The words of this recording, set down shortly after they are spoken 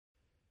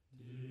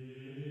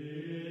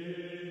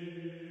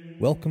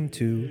Welcome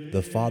to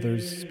The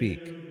Fathers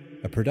Speak,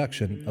 a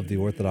production of the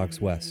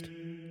Orthodox West.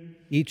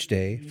 Each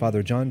day,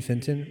 Father John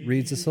Fenton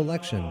reads a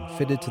selection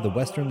fitted to the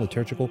Western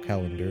liturgical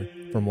calendar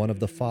from one of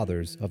the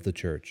Fathers of the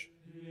Church.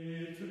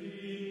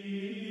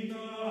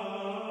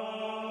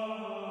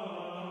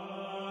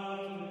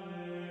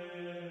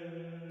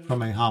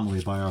 From a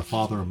homily by our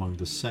Father among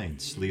the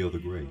Saints, Leo the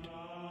Great.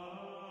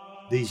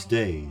 These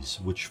days,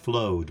 which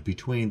flowed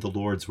between the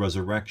Lord's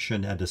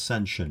resurrection and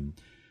ascension,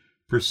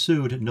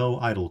 pursued no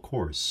idle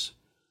course,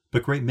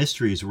 but great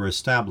mysteries were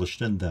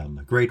established in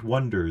them, great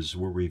wonders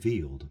were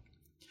revealed.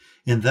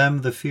 In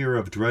them the fear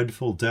of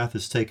dreadful death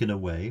is taken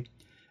away,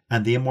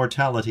 and the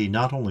immortality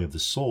not only of the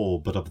soul,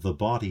 but of the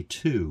body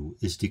too,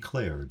 is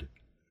declared.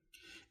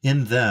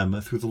 In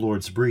them, through the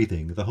Lord's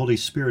breathing, the Holy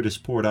Spirit is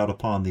poured out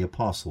upon the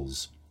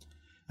apostles,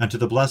 and to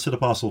the blessed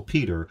Apostle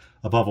Peter,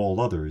 above all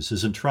others,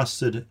 is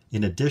entrusted,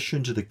 in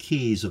addition to the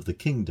keys of the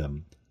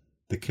kingdom,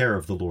 the care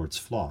of the Lord's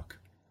flock.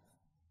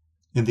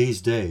 In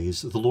these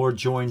days, the Lord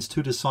joins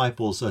two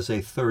disciples as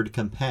a third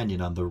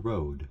companion on the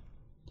road.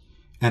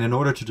 And in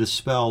order to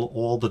dispel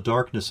all the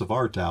darkness of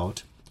our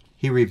doubt,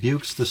 he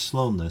rebukes the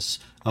slowness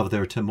of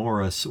their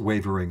timorous,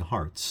 wavering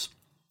hearts.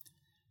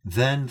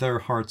 Then their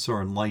hearts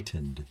are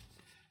enlightened,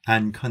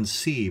 and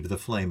conceive the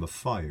flame of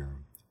fire.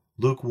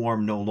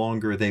 Lukewarm no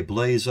longer, they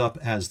blaze up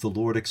as the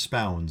Lord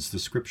expounds the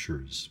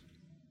Scriptures.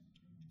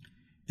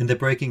 In the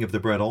breaking of the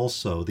bread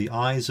also, the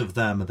eyes of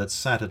them that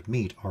sat at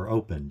meat are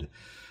opened.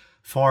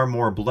 Far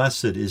more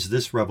blessed is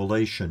this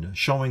revelation,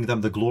 showing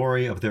them the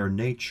glory of their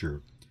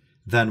nature,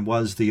 than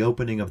was the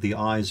opening of the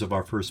eyes of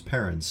our first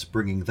parents,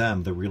 bringing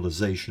them the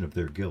realization of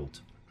their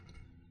guilt.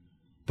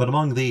 But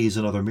among these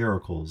and other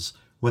miracles,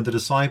 when the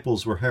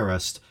disciples were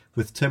harassed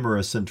with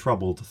timorous and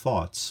troubled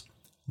thoughts,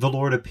 the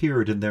Lord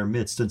appeared in their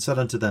midst and said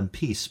unto them,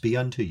 Peace be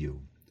unto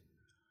you.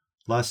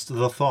 Lest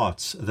the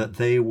thoughts that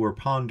they were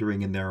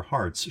pondering in their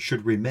hearts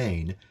should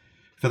remain,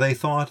 for they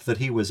thought that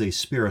he was a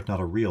spirit, not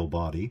a real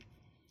body,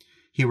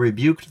 he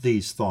rebuked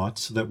these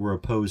thoughts that were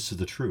opposed to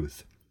the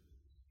truth.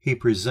 He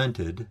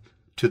presented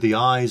to the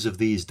eyes of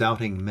these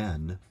doubting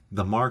men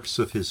the marks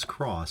of his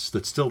cross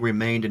that still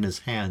remained in his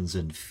hands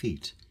and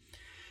feet,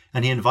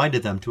 and he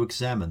invited them to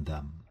examine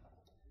them.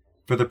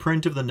 For the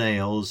print of the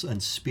nails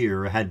and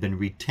spear had been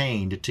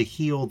retained to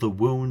heal the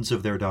wounds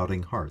of their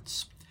doubting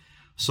hearts,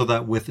 so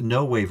that with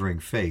no wavering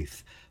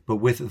faith, but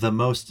with the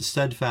most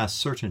steadfast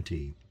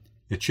certainty,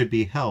 it should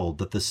be held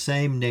that the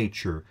same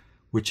nature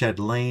which had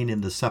lain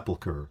in the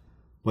sepulchre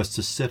was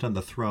to sit on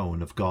the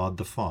throne of God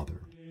the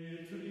Father.